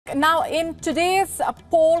back. Now, in today's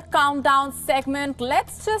poll countdown segment,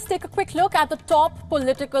 let's just take a quick look at the top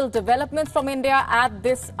political developments from India at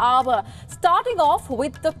this hour. Starting off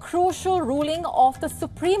with the crucial ruling of the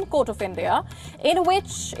Supreme Court of India, in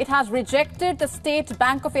which it has rejected the State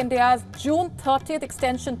Bank of India's June 30th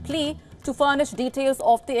extension plea to furnish details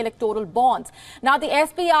of the electoral bonds. Now, the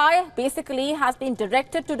SBI basically has been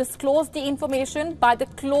directed to disclose the information by the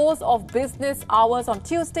close of business hours on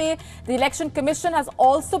Tuesday. The Election Commission has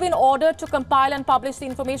also been ordered to compile and publish the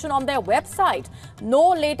information on their website no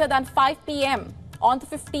later than 5 p.m. on the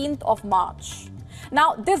 15th of March.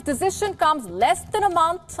 Now, this decision comes less than a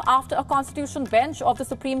month after a constitution bench of the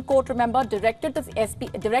Supreme Court, remember, directed the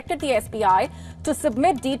SBI to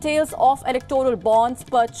submit details of electoral bonds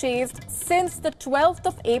purchased since the 12th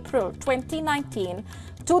of April 2019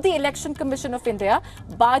 to the Election Commission of India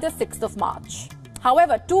by the 6th of March.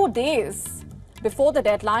 However, 2 days before the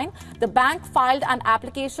deadline, the bank filed an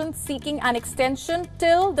application seeking an extension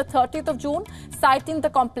till the 30th of June, citing the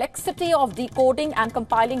complexity of decoding and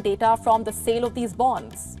compiling data from the sale of these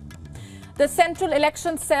bonds. The Central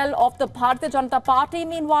Election Cell of the Bharatiya Janata Party,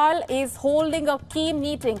 meanwhile, is holding a key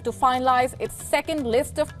meeting to finalize its second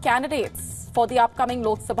list of candidates for the upcoming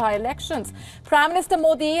Lok Sabha elections. Prime Minister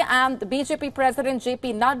Modi and the BJP President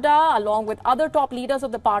JP Nadda, along with other top leaders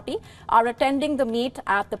of the party, are attending the meet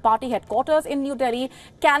at the party headquarters in New Delhi.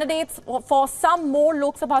 Candidates for some more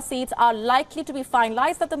Lok Sabha seats are likely to be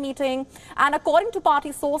finalized at the meeting. And according to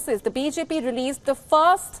party sources, the BJP released the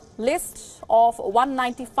first list of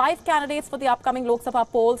 195 candidates for the upcoming Lok Sabha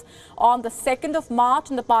polls on the 2nd of March,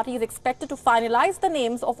 and the party is expected to finalize the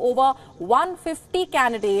names of over 150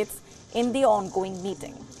 candidates in the ongoing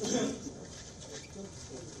meeting.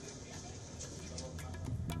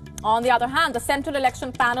 On the other hand, the Central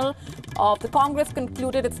Election Panel of the Congress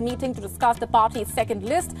concluded its meeting to discuss the party's second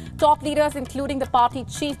list. Top leaders, including the party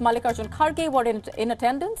chief Mallikarjun Kharge, were in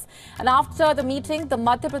attendance. And after the meeting, the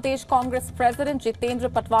Madhya Pradesh Congress President Jitendra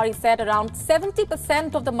Patwari said around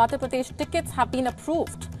 70% of the Madhya Pradesh tickets have been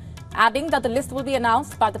approved, adding that the list will be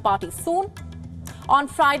announced by the party soon. On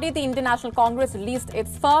Friday, the Indian National Congress released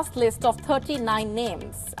its first list of 39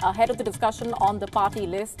 names. Ahead of the discussion on the party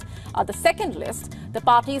list, the second list, the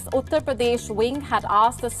party's Uttar Pradesh wing had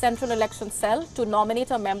asked the Central Election Cell to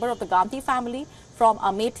nominate a member of the Gandhi family from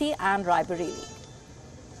Amethi and Raebareli.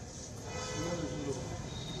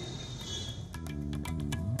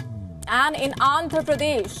 And in Andhra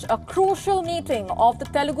Pradesh, a crucial meeting of the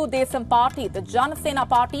Telugu Desam Party, the Jana Sena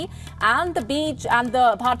Party and the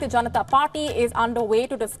Bharatiya Janata Party is underway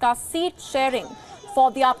to discuss seat sharing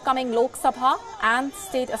for the upcoming Lok Sabha and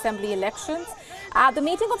State Assembly elections. At the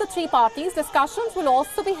meeting of the three parties, discussions will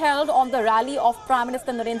also be held on the rally of Prime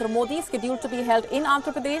Minister Narendra Modi, scheduled to be held in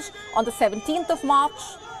Andhra Pradesh on the 17th of March.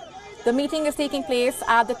 The meeting is taking place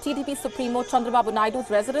at the TDP Supremo Chandrababu Naidu's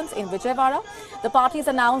residence in Vijayawada. The parties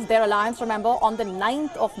announced their alliance, remember, on the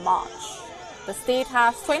 9th of March. The state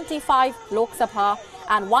has 25 Lok Sabha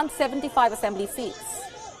and 175 assembly seats.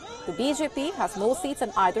 The BJP has no seats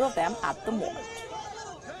in either of them at the moment.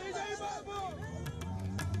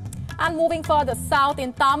 And moving further south,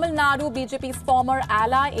 in Tamil Nadu, BJP's former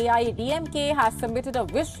ally AIADMK has submitted a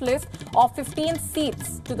wish list of 15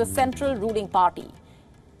 seats to the central ruling party.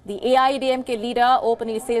 The AIADMK leader, O.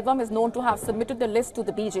 Paneerselvam, is known to have submitted the list to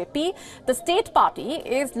the BJP. The state party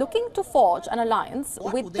is looking to forge an alliance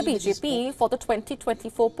with the BJP for the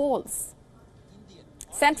 2024 polls.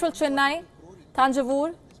 Central Chennai,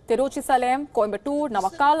 Thanjavur, Tiruchisalem, Coimbatore,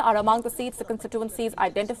 Namakkal are among the seats, the constituencies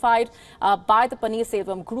identified by the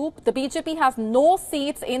Paneerselvam group. The BJP has no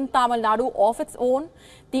seats in Tamil Nadu of its own.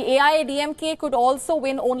 The AIADMK could also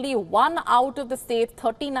win only one out of the state's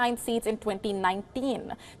 39 seats in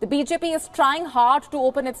 2019. The BJP is trying hard to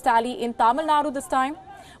open its tally in Tamil Nadu this time,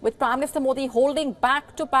 with Prime Minister Modi holding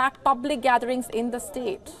back-to-back public gatherings in the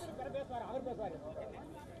state.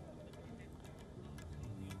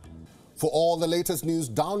 For all the latest news,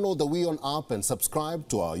 download the WION app and subscribe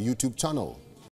to our YouTube channel.